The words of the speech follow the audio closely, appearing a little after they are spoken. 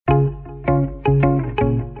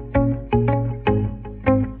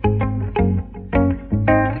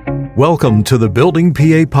Welcome to the Building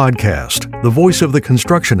PA Podcast, the voice of the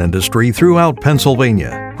construction industry throughout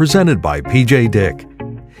Pennsylvania, presented by PJ Dick.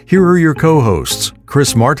 Here are your co-hosts,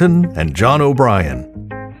 Chris Martin and John O'Brien.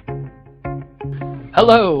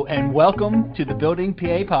 Hello, and welcome to the Building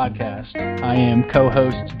PA Podcast. I am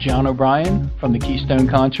co-host John O'Brien from the Keystone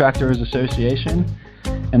Contractors Association,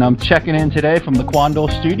 and I'm checking in today from the Quandale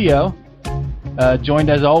studio. Joined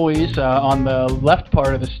as always on the left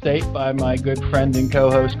part of the state by my good friend and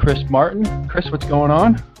co-host Chris Martin. Chris, what's going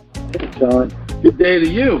on? Hey, John. Good day to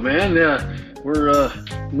you, man. We're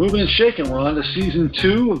moving and shaking. We're on to season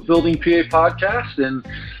 2 of Building PA Podcast, and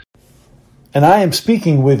I am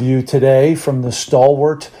speaking with you today from the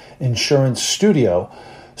Stalwart Insurance Studio.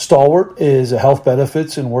 Stalwart is a health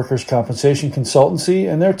benefits and workers' compensation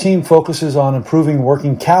consultancy, and their team focuses on improving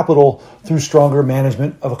working capital through stronger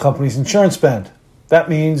management of a company's insurance spend. That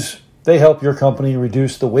means they help your company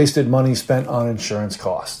reduce the wasted money spent on insurance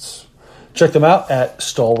costs. Check them out at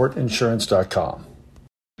stalwartinsurance.com.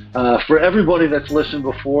 For everybody that's listened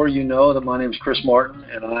before, you know that my name is Chris Martin,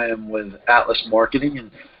 and I am with Atlas Marketing, and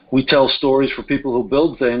we tell stories for people who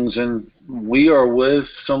build things, and we are with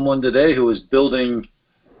someone today who is building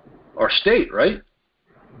our state, right?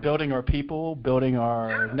 Building our people, building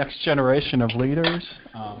our next generation of leaders.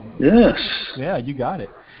 Yes. Yeah, you got it.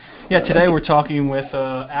 Yeah, today we're talking with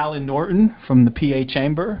Alan Norton from the PA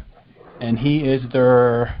Chamber, and he is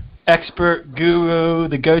their expert guru,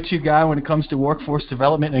 the go-to guy when it comes to workforce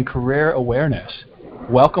development and career awareness.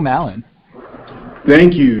 Welcome, Alan.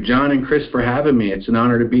 Thank you, John and Chris, for having me. It's an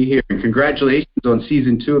honor to be here, and congratulations on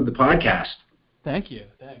season 2 of the podcast. Thank you.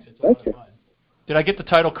 Thanks. It's a lot of fun. Did I get the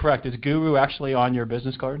title correct? Is Guru actually on your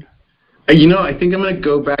business card? You know, I think I'm going to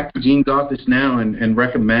go back to Gene's office now and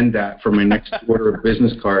recommend that for my next order of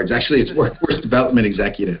business cards. Actually, it's Workforce Development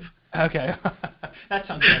Executive. Okay. That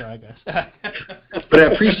sounds better, I guess. But I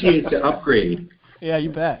appreciate the upgrade. Yeah, you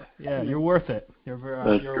bet. Yeah, you're worth it. You're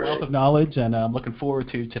a wealth of knowledge, and I'm looking forward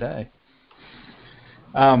to today.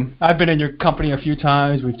 I've been in your company a few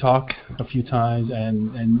times. We've talked a few times,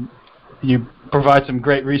 and you provide some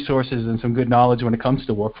great resources and some good knowledge when it comes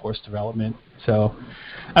to workforce development. So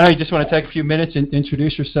I know you just want to take a few minutes and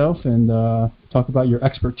introduce yourself and talk about your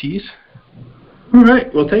expertise. All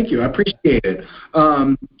right. Well, thank you. I appreciate it.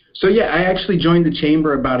 I actually joined the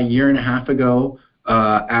Chamber about a year and a half ago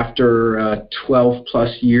after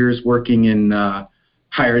 12-plus years working in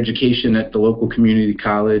higher education at the local community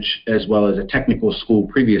college as well as a technical school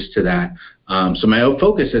previous to that. So my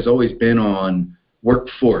focus has always been on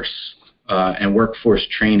workforce and workforce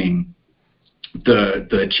training.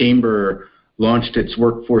 The Chamber launched its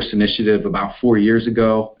workforce initiative about 4 years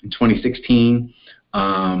ago in 2016.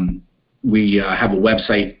 We have a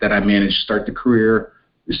website that I manage,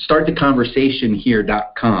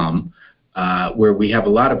 starttheconversationhere.com, where we have a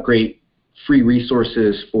lot of great free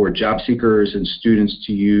resources for job seekers and students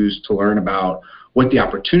to use to learn about what the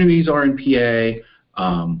opportunities are in PA,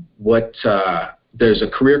 there's a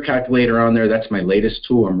career calculator on there. That's my latest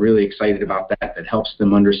tool. I'm really excited about that. That helps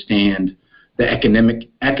them understand the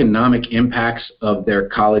economic impacts of their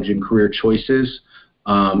college and career choices.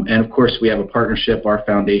 And of course, we have a partnership, our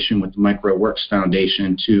foundation, with the MicroWorks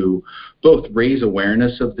Foundation to both raise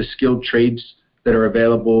awareness of the skilled trades that are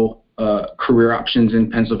available, career options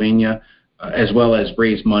in Pennsylvania, as well as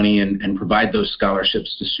raise money and provide those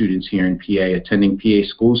scholarships to students here in PA attending PA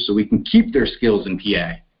schools so we can keep their skills in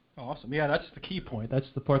PA. Awesome. Yeah, that's the key point.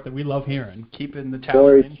 That's the part that we love hearing, keeping the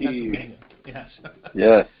talent in Pennsylvania. Yes.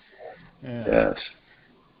 Yes. Yeah. Yes.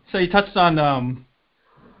 So you touched on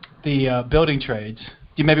the building trades.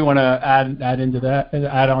 Do you maybe want to add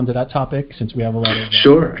on to that topic since we have a lot of...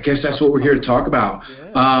 Sure. I guess that's what we're here to talk about.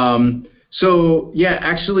 Yeah. You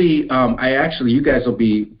guys will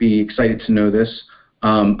be excited to know this.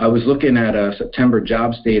 I was looking at September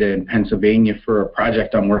jobs data in Pennsylvania for a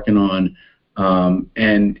project I'm working on.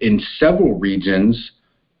 And in several regions,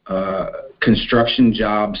 construction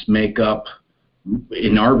jobs make up,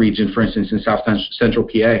 in our region, for instance, in South Central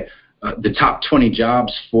PA, the top 20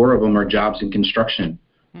 jobs, 4 of them are jobs in construction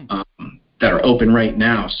that are open right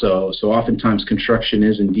now. So oftentimes construction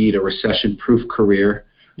is indeed a recession-proof career.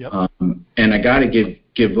 Yep. And I got to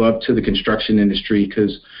give love to the construction industry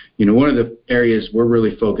because, one of the areas we're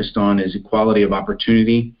really focused on is equality of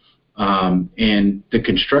opportunity. And the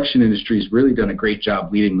construction industry has really done a great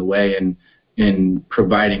job leading the way in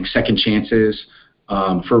providing second chances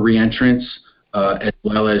for reentrants, as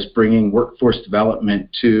well as bringing workforce development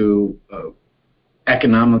to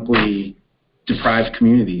economically deprived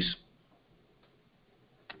communities.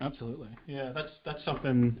 Absolutely. Yeah, that's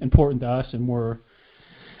something important to us, and we're,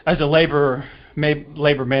 as a labor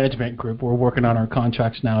labor management group, we're working on our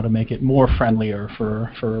contracts now to make it more friendlier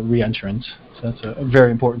for reentrants. So that's a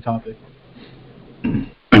very important topic.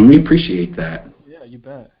 And we appreciate that. Yeah, you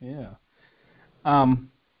bet. Yeah.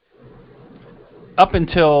 Up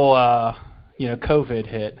until COVID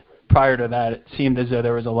hit, prior to that, it seemed as though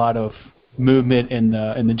there was a lot of movement in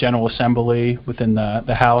the General Assembly within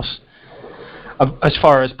the House. As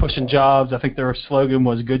far as pushing jobs, I think their slogan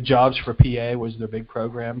was "Good Jobs for PA" was their big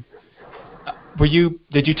program. Did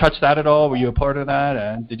you touch that at all? Were you a part of that?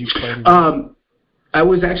 And did you play? I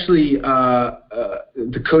was actually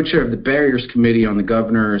the co-chair of the Barriers Committee on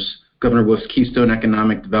Governor Wolf's Keystone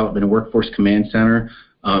Economic Development and Workforce Command Center.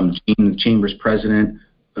 Gene, the Chamber's president,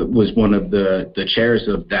 was one of the chairs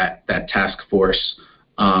of that task force.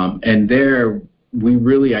 And there we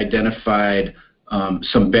really identified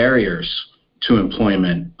some barriers to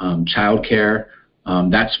employment. Childcare,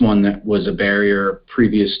 that's one that was a barrier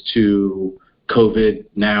previous to COVID.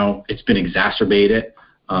 Now it's been exacerbated.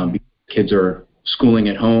 Kids are schooling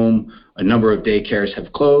at home. A number of daycares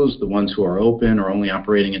have closed. The ones who are open are only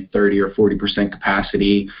operating at 30 or 40%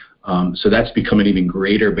 capacity. So that's become an even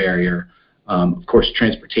greater barrier. Of course,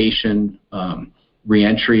 transportation,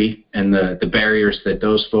 reentry, and the barriers that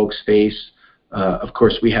those folks face. Of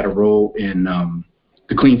course, we had a role in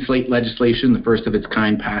the Clean Slate legislation, the first of its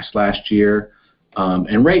kind passed last year.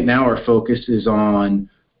 And right now our focus is on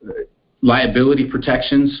liability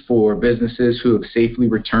protections for businesses who have safely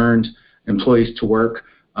returned employees to work,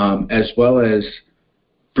 as well as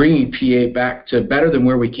bringing PA back to better than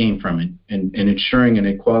where we came from and ensuring an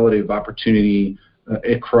equality of opportunity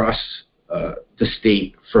across the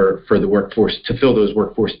state for the workforce to fill those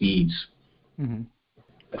workforce needs. Mm-hmm.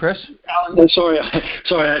 Chris? Alan, sorry,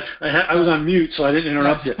 I was on mute, so I didn't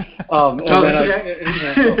interrupt you.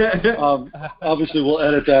 Obviously, we'll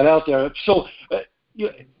edit that out there. So,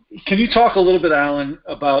 can you talk a little bit, Alan,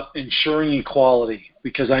 about ensuring equality?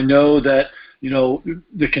 Because I know that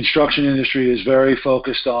the construction industry is very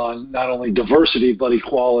focused on not only diversity but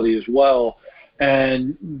equality as well.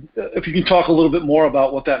 And if you can talk a little bit more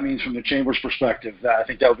about what that means from the Chamber's perspective, I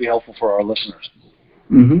think that would be helpful for our listeners.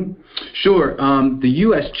 Mm-hmm. Sure. The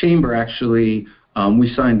U.S. Chamber actually,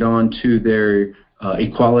 we signed on to their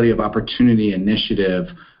Equality of Opportunity Initiative.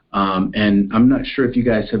 And I'm not sure if you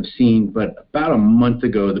guys have seen, but about a month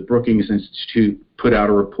ago, the Brookings Institute put out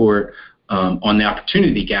a report on the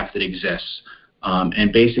opportunity gap that exists.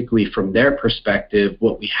 And basically, from their perspective,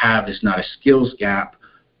 what we have is not a skills gap,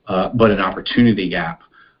 but an opportunity gap.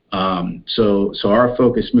 So our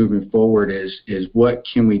focus moving forward is what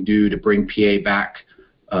can we do to bring PA back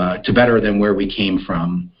to better than where we came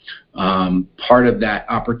from. Part of that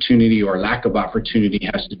opportunity or lack of opportunity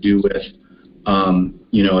has to do with,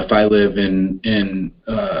 if I live in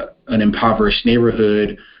an impoverished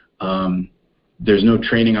neighborhood, there's no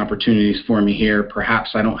training opportunities for me here.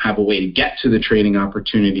 Perhaps I don't have a way to get to the training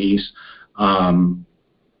opportunities.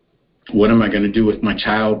 What am I going to do with my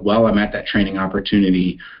child while I'm at that training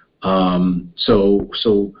opportunity?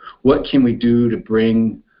 So what can we do to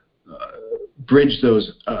bridge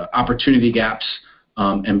those opportunity gaps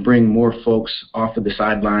and bring more folks off of the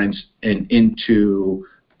sidelines and into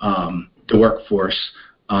the workforce?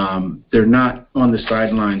 They're not on the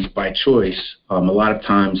sidelines by choice. A lot of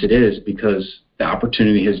times it is because the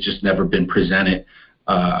opportunity has just never been presented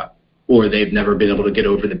or they've never been able to get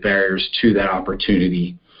over the barriers to that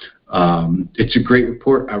opportunity. It's a great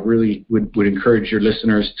report. I really would encourage your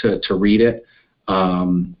listeners to read it.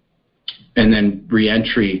 And then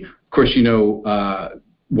reentry. Of course,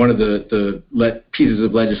 one of the pieces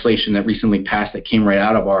of legislation that recently passed that came right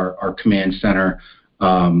out of our command center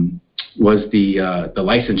was the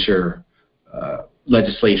licensure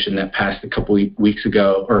legislation that passed a couple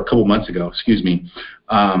months ago, excuse me.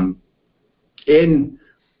 In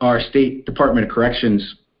our State Department of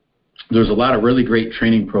Corrections, there's a lot of really great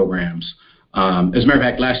training programs. As a matter of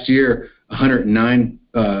fact, last year, 109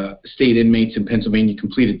 state inmates in Pennsylvania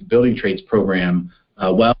completed the building trades program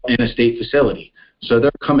while in a state facility. So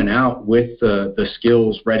they're coming out with the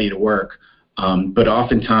skills ready to work. But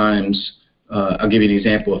oftentimes, I'll give you an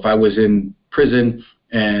example. If I was in prison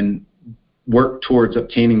and worked towards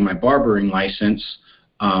obtaining my barbering license,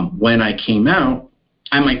 when I came out,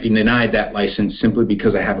 I might be denied that license simply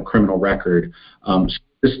because I have a criminal record. So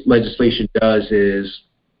this legislation does is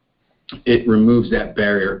it removes that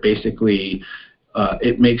barrier. Basically,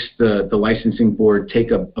 it makes the licensing board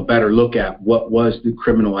take a better look at what was the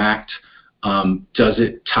criminal act. Does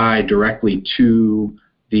it tie directly to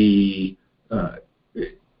the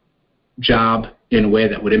job in a way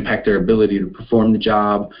that would impact their ability to perform the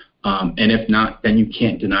job? And if not, then you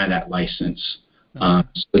can't deny that license.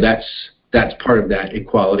 So that's part of that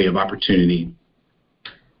equality of opportunity.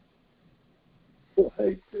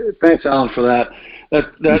 Hey, thanks, Alan, for that.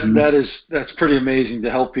 That's pretty amazing to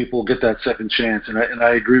help people get that second chance, and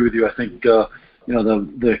I agree with you. I think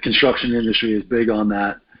the construction industry is big on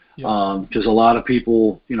that, because a lot of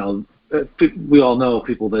people, we all know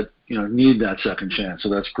people that need that second chance. So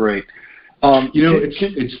that's great.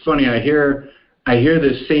 It's funny. I hear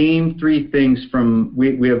the same three things from.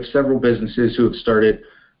 We have several businesses who have started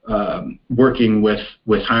working with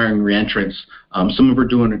hiring reentrants. Some of them are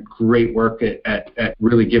doing great work at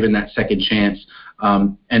really giving that second chance.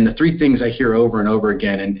 And the three things I hear over and over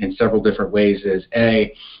again in several different ways is,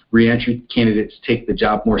 A, reentry candidates take the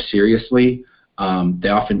job more seriously. They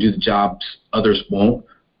often do the jobs others won't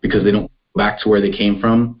because they don't go back to where they came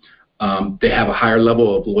from. They have a higher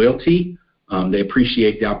level of loyalty. They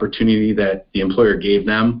appreciate the opportunity that the employer gave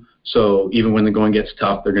them. So even when the going gets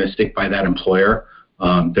tough, they're going to stick by that employer.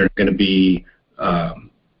 They're going to be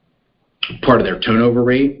part of their turnover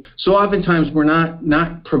rate. So oftentimes we're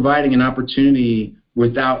not providing an opportunity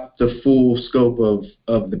without the full scope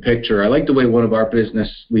of the picture. I like the way one of our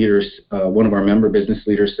business leaders, one of our member business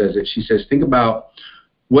leaders says it. She says, think about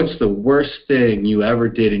what's the worst thing you ever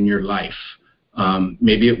did in your life.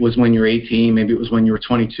 Maybe it was when you're 18, maybe it was when you were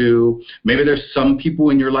 22. Maybe there's some people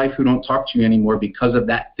in your life who don't talk to you anymore because of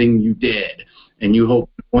that thing you did. And you hope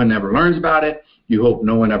no one ever learns about it. You hope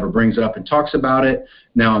no one ever brings it up and talks about it.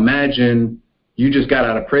 Now imagine you just got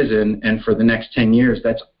out of prison, and for the next 10 years,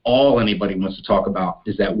 that's all anybody wants to talk about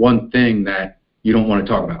is that one thing that you don't want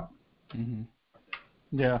to talk about. Mm-hmm.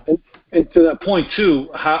 Yeah. And to that point, too,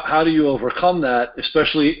 how do you overcome that,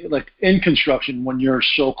 especially like in construction when you're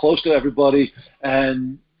so close to everybody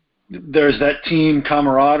and there's that team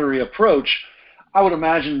camaraderie approach? I would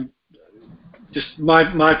imagine, just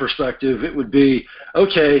my perspective, it would be,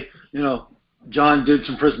 okay, John did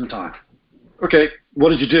some prison time. Okay, what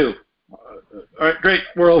did you do? All right, great,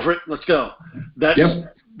 we're over it. Let's go. That's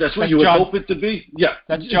what you would hope it to be. Yeah,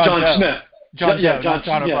 that's John Smith. John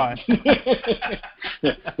O'Brien.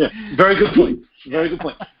 Yeah. Very good point. Very good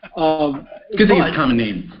point. Good thing it's a common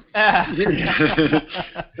name.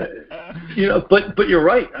 But you're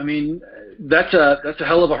right. I mean, that's a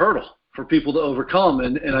hell of a hurdle for people to overcome,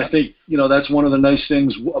 and I think that's one of the nice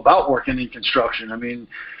things about working in construction. I mean,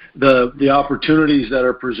 the opportunities that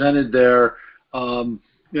are presented there.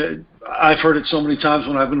 I've heard it so many times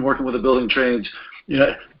when I've been working with the building trades.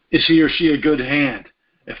 Is he or she a good hand?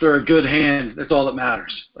 If they're a good hand, that's all that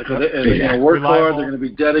matters. Like they're going to work hard, they're going to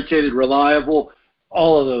be dedicated, reliable,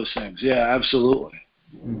 all of those things. Yeah, absolutely.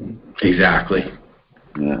 Exactly.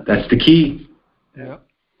 Yeah. That's the key. Yeah.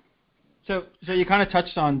 So you kind of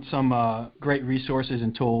touched on some great resources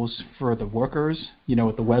and tools for the workers,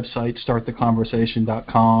 with the website,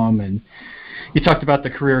 starttheconversation.com, and you talked about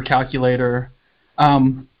the career calculator.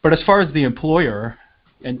 But as far as the employer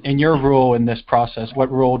and your role in this process,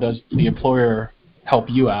 what role does the employer help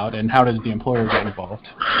you out, and how does the employer get involved?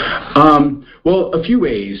 Well, a few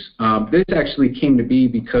ways. This actually came to be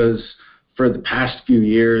because for the past few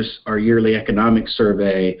years, our yearly economic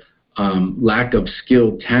survey, lack of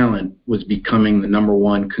skilled talent was becoming the number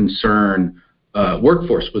one concern.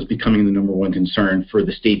 Workforce was becoming the number one concern for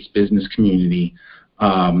the state's business community.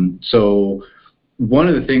 So one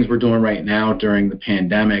of the things we're doing right now during the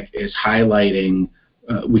pandemic is highlighting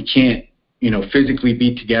we can't physically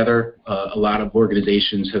be together. A lot of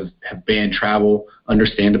organizations have banned travel,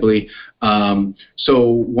 understandably. So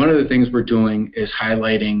one of the things we're doing is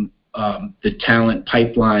highlighting the talent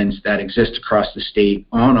pipelines that exist across the state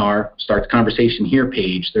on our Start the Conversation Here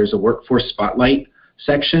page. There's a workforce spotlight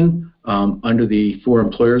section under the For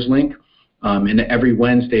Employers link. And every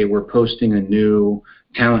Wednesday we're posting a new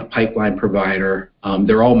talent pipeline provider.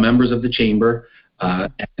 They're all members of the chamber.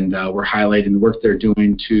 And we're highlighting the work they're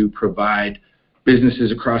doing to provide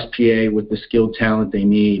businesses across PA with the skilled talent they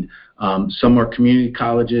need. Some are community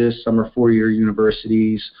colleges, some are four-year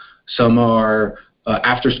universities, some are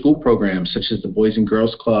after-school programs such as the Boys and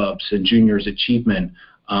Girls Clubs and Juniors Achievement.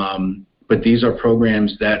 But these are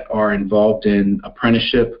programs that are involved in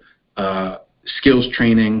apprenticeship, skills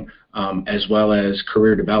training, as well as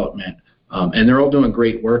career development. And they're all doing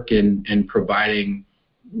great work in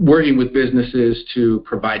working with businesses to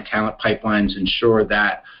provide talent pipelines, ensure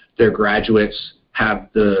that their graduates have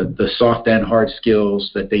the soft and hard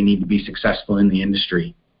skills that they need to be successful in the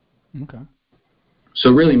industry. Okay.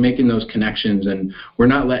 So really making those connections, and we're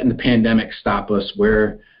not letting the pandemic stop us.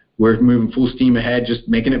 We're moving full steam ahead, just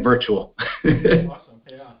making it virtual. Awesome.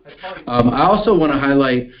 Yeah. I also want to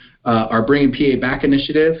highlight our Bringing PA Back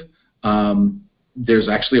initiative. there's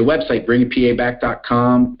actually a website,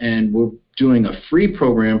 bringingpaback.com, and we're doing a free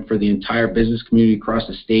program for the entire business community across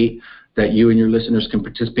the state that you and your listeners can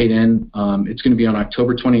participate in. It's going to be on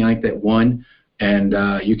October 29th at 1, and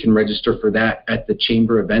you can register for that at the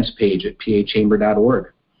Chamber events page at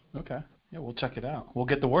pachamber.org. Okay. Yeah, we'll check it out. We'll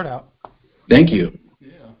get the word out. Thank you.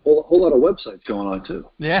 Yeah. A whole lot of websites going on, too.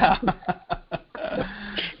 Yeah.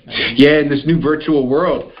 Yeah, in this new virtual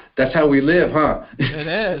world, that's how we live, huh? It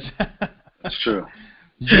is. That's true.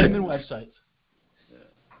 Zoom and websites.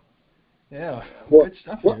 Yeah. Well, good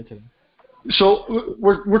stuff here today. So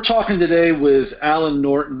we're talking today with Alan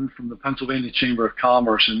Norton from the Pennsylvania Chamber of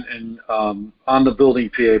Commerce and on the Building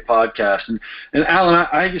PA podcast. And Alan,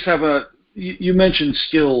 I just have you mentioned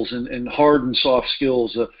skills and hard and soft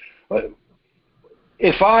skills.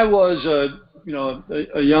 If I was a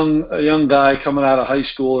young guy coming out of high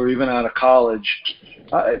school or even out of college,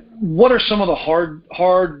 what are some of the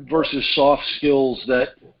hard versus soft skills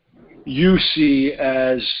that you see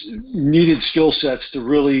as needed skill sets to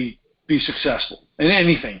really be successful in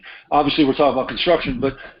anything? Obviously, we're talking about construction,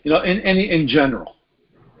 but in general.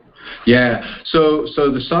 Yeah. So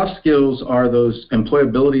the soft skills are those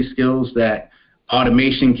employability skills that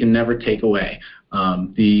automation can never take away.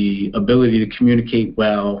 The ability to communicate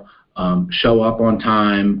well, show up on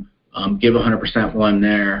time, give 100% while I'm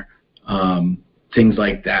there, things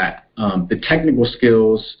like that. The technical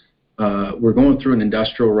skills, we're going through an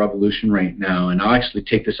industrial revolution right now, and I'll actually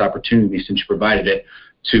take this opportunity, since you provided it,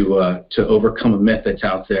 to overcome a myth that's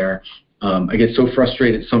out there. I get so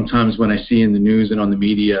frustrated sometimes when I see in the news and on the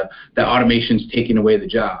media that automation's taking away the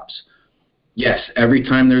jobs. Yes, every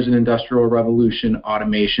time there's an industrial revolution,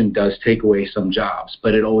 automation does take away some jobs,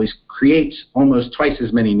 but it always creates almost twice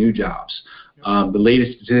as many new jobs. The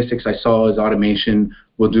latest statistics I saw is automation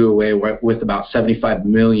will do away with about 75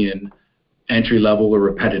 million entry-level or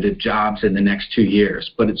repetitive jobs in the next 2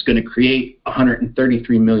 years, but it's going to create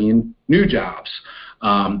 133 million new jobs.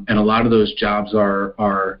 And a lot of those jobs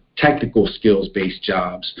are technical skills-based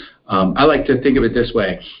jobs. I like to think of it this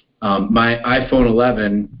way. My iPhone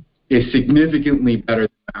 11 is significantly better than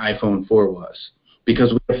my iPhone 4 was,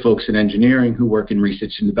 because we have folks in engineering who work in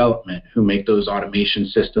research and development, who make those automation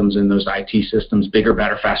systems and those IT systems bigger,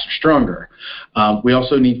 better, faster, stronger. We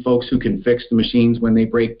also need folks who can fix the machines when they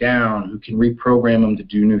break down, who can reprogram them to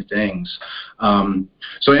do new things.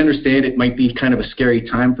 So I understand it might be kind of a scary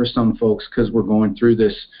time for some folks because we're going through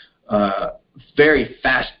this very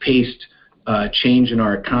fast-paced change in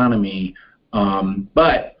our economy,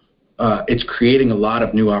 but it's creating a lot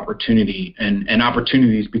of new opportunity, and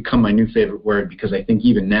opportunities become my new favorite word, because I think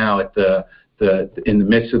even now in the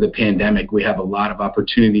midst of the pandemic, we have a lot of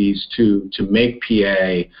opportunities to make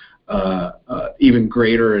PA even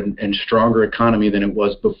greater and stronger economy than it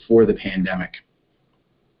was before the pandemic.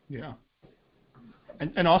 Yeah.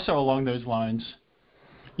 And also along those lines,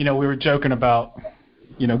 we were joking about,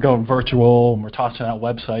 going virtual, and we're tossing out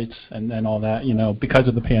websites and all that, because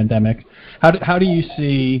of the pandemic. How do you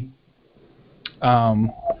see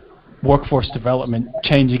workforce development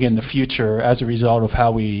changing in the future as a result of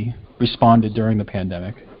how we responded during the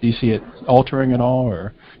pandemic? Do you see it altering at all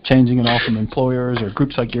or changing at all from employers or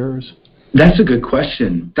groups like yours? That's a good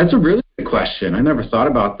question. That's a really good question. I never thought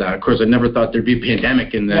about that. Of course, I never thought there'd be a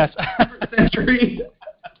pandemic in the century.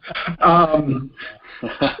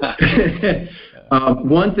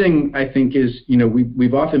 One thing I think is,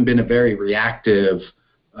 we've often been a very reactive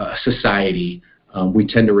society. We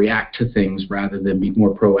tend to react to things rather than be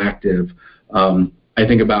more proactive. I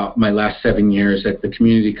think about my last 7 years at the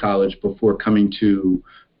community college before coming to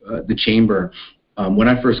the chamber. When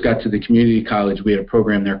I first got to the community college, we had a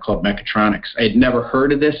program there called Mechatronics. I had never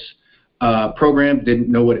heard of this program, didn't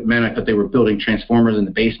know what it meant. I thought they were building transformers in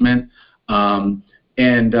the basement.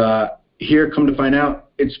 Here, come to find out,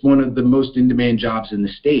 it's one of the most in-demand jobs in the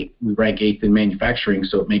state. We rank 8th in manufacturing,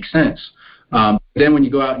 so it makes sense. Then when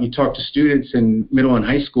you go out and you talk to students in middle and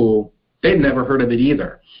high school, they've never heard of it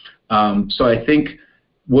either. So I think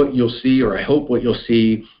what you'll see, or I hope what you'll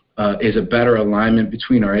see, is a better alignment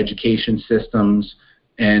between our education systems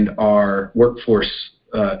and our workforce,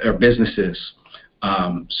 our businesses,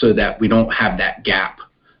 so that we don't have that gap.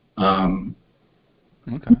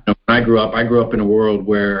 Okay. When I grew up in a world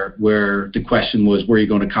where the question was, where are you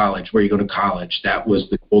going to college? Where are you going to college? That was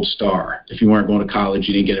the gold star. If you weren't going to college,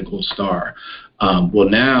 you didn't get a gold star. Well,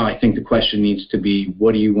 now I think the question needs to be,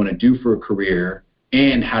 what do you want to do for a career,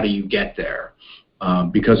 and how do you get there?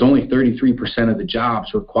 Because only 33% of the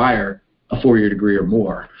jobs require a 4-year degree or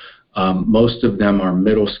more. Most of them are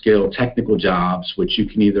middle-skill technical jobs, which you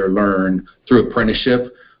can either learn through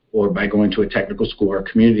apprenticeship or by going to a technical school or a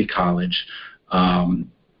community college.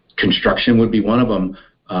 construction would be one of them.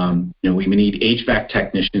 We need HVAC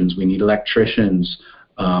technicians, we need electricians,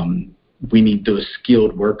 we need those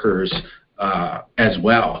skilled workers as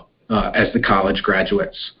well as the college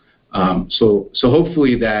graduates. So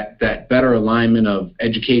hopefully that better alignment of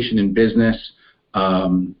education and business,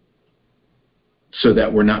 so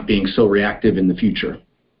that we're not being so reactive in the future.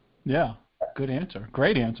 Yeah, good answer.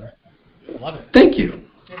 Great answer. Love it. Thank you.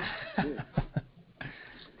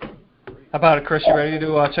 How about it, Chris? You ready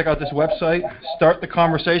to check out this website?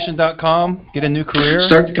 Starttheconversation.com. Get a new career.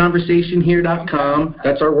 Starttheconversationhere.com.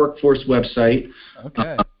 That's our workforce website.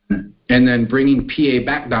 Okay. And then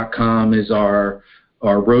bringingpaback.com is our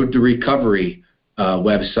Road to Recovery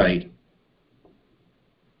website.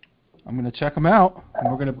 I'm going to check them out,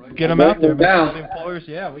 and we're going to get them out there. The employers,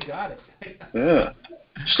 yeah, we got it. Yeah.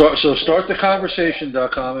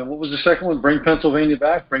 Starttheconversation.com. And what was the second one? Bring Pennsylvania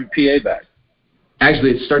back? Bring PA back?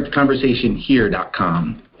 Actually, it's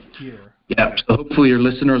starttheconversationhere.com. Here. Yep. So hopefully your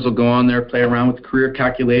listeners will go on there, play around with the career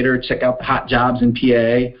calculator, check out the hot jobs in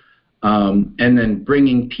PA. And then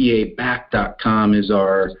bringingpaback.com is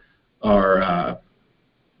our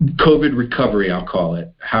COVID recovery, I'll call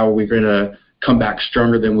it. How are we going to come back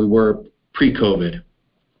stronger than we were pre-COVID?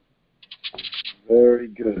 Very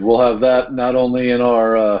good. We'll have that not only in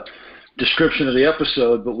our description of the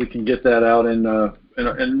episode, but we can get that out in the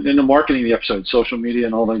marketing of the episode, social media,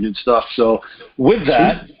 and all that good stuff. So with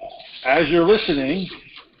that, as you're listening,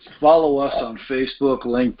 follow us on Facebook,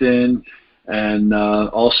 LinkedIn, and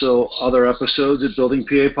also other episodes at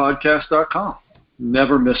buildingpapodcast.com.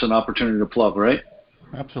 Never miss an opportunity to plug, right?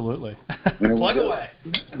 Absolutely. Plug away.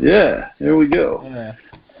 Yeah, there we go. Yeah.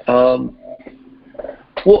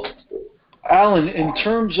 Well, Alan, in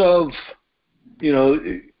terms of,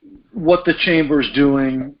 what the Chamber's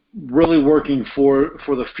doing, really working for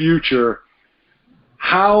the future,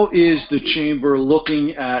 how is the Chamber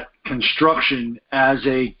looking at construction as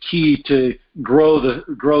a key to grow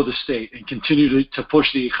the state and continue to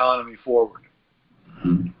push the economy forward?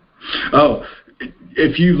 Oh,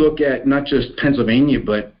 if you look at not just Pennsylvania,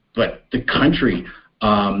 but the country,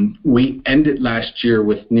 we ended last year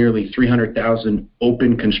with nearly 300,000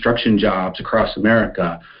 open construction jobs across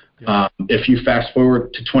America. If you fast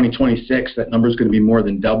forward to 2026, that number is going to be more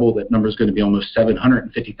than double. That number is going to be almost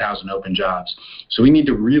 750,000 open jobs. So we need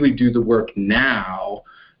to really do the work now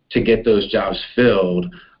to get those jobs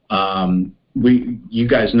filled. You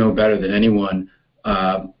guys know better than anyone.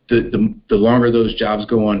 The longer those jobs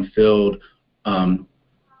go unfilled,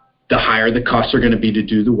 the higher the costs are going to be to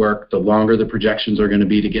do the work, the longer the projections are going to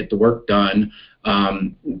be to get the work done.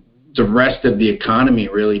 The rest of the economy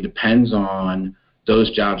really depends on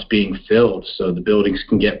those jobs being filled so the buildings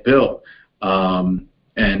can get built. And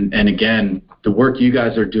again, the work you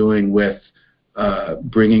guys are doing with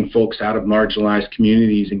bringing folks out of marginalized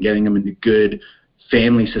communities and getting them into good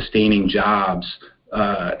family-sustaining jobs,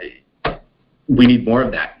 we need more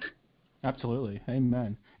of that. Absolutely.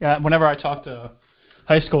 Amen. Yeah, whenever I talk to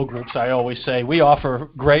high school groups, I always say we offer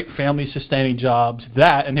great family-sustaining jobs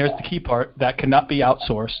that, and here's the key part, that cannot be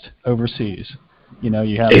outsourced overseas. You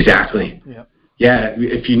have exactly. Yep. Yeah,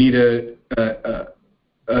 if you need a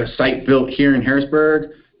site built here in Harrisburg,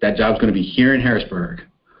 that job's going to be here in Harrisburg.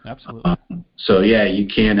 Absolutely. So yeah, you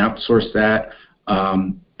can outsource that,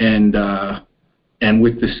 and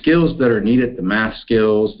with the skills that are needed, the math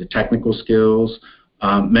skills, the technical skills,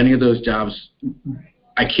 many of those jobs,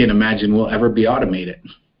 I can't imagine will ever be automated.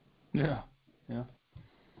 Yeah.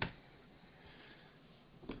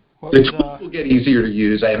 The tools will get easier to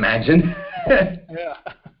use, I imagine. Yeah.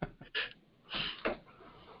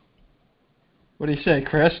 What do you say,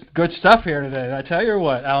 Chris? Good stuff here today. Did I tell you or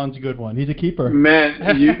what? Alan's a good one. He's a keeper. Man,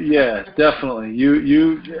 yeah, definitely.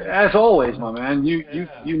 You, as always, my man. You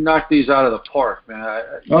knock these out of the park, man.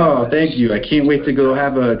 Thank you. I can't wait to go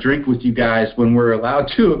have a drink with you guys when we're allowed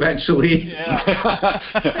to eventually. Yeah.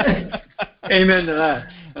 Amen to that.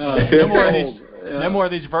 No more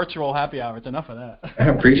of these virtual happy hours. Enough of that. I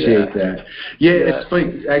appreciate that. Yeah, it's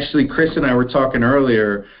funny. Actually, Chris and I were talking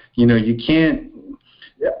earlier. You can't.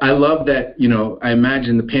 I love that, I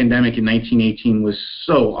imagine the pandemic in 1918 was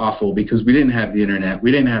so awful because we didn't have the internet,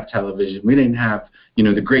 we didn't have television, we didn't have,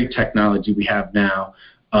 the great technology we have now.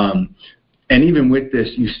 And even with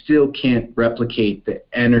this, you still can't replicate the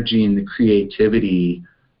energy and the creativity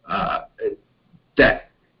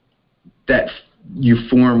that you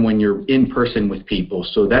form when you're in person with people.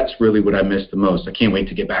 So that's really what I miss the most. I can't wait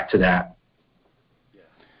to get back to that.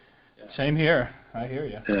 Same here. I hear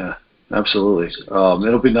you. Yeah. Absolutely.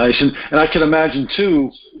 It'll be nice. And I can imagine,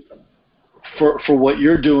 too, for what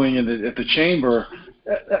you're doing at the Chamber,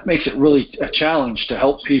 that makes it really a challenge to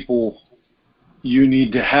help people you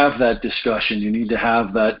need to have that discussion. You need to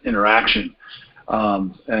have that interaction,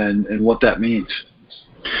 and what that means.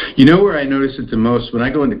 You know where I notice it the most? When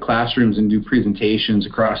I go into classrooms and do presentations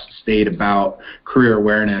across the state about career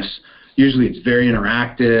awareness, usually it's very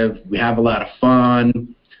interactive. We have a lot of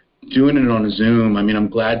fun doing it on a Zoom. I mean, I'm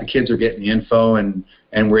glad the kids are getting the info and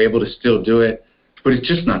we're able to still do it, but it's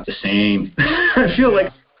just not the same. I feel like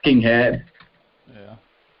a fucking head. Yeah.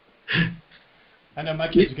 I know my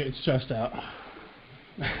kids are getting stressed out.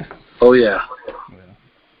 Oh, yeah.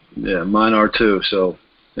 Yeah, mine are too, so.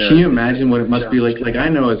 Yeah. Can you imagine what it must be like? Like, I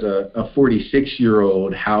know as a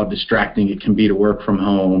 46-year-old how distracting it can be to work from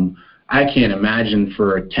home. I can't imagine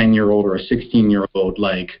for a 10-year-old or a 16-year-old,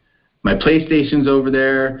 like, my PlayStation's over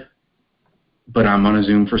there, but I'm on a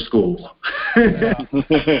Zoom for school. Yeah.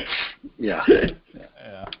 A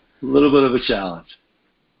little bit of a challenge.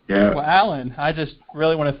 Yeah. Well, Alan, I just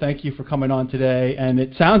really want to thank you for coming on today. And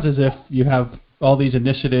it sounds as if you have all these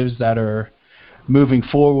initiatives that are moving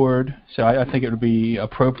forward. So I think it would be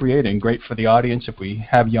appropriate and great for the audience if we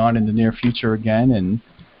have you on in the near future again and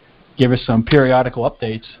give us some periodical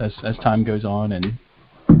updates as time goes on. And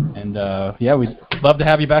yeah, we'd love to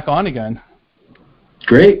have you back on again.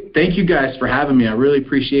 Great. Thank you guys for having me. I really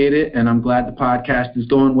appreciate it, and I'm glad the podcast is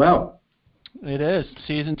going well. It is.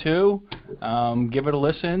 Season 2. Give it a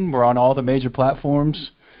listen. We're on all the major platforms.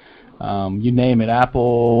 You name it.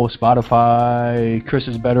 Apple, Spotify. Chris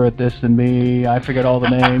is better at this than me. I forget all the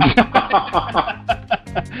names.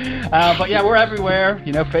 But yeah, we're everywhere.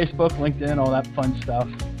 You know, Facebook, LinkedIn, all that fun stuff.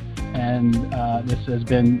 And this has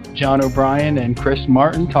been John O'Brien and Chris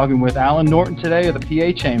Martin talking with Alan Norton today of the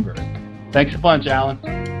PA Chamber. Thanks a bunch, Alan.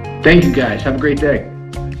 Thank you, guys. Have a great day.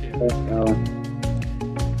 Thanks, Alan.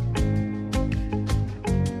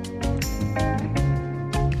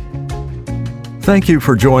 Thank you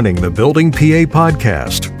for joining the Building PA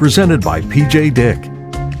podcast presented by PJ Dick.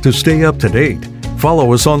 To stay up to date,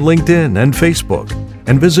 follow us on LinkedIn and Facebook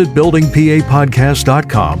and visit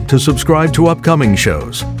buildingpapodcast.com to subscribe to upcoming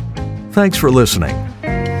shows. Thanks for listening.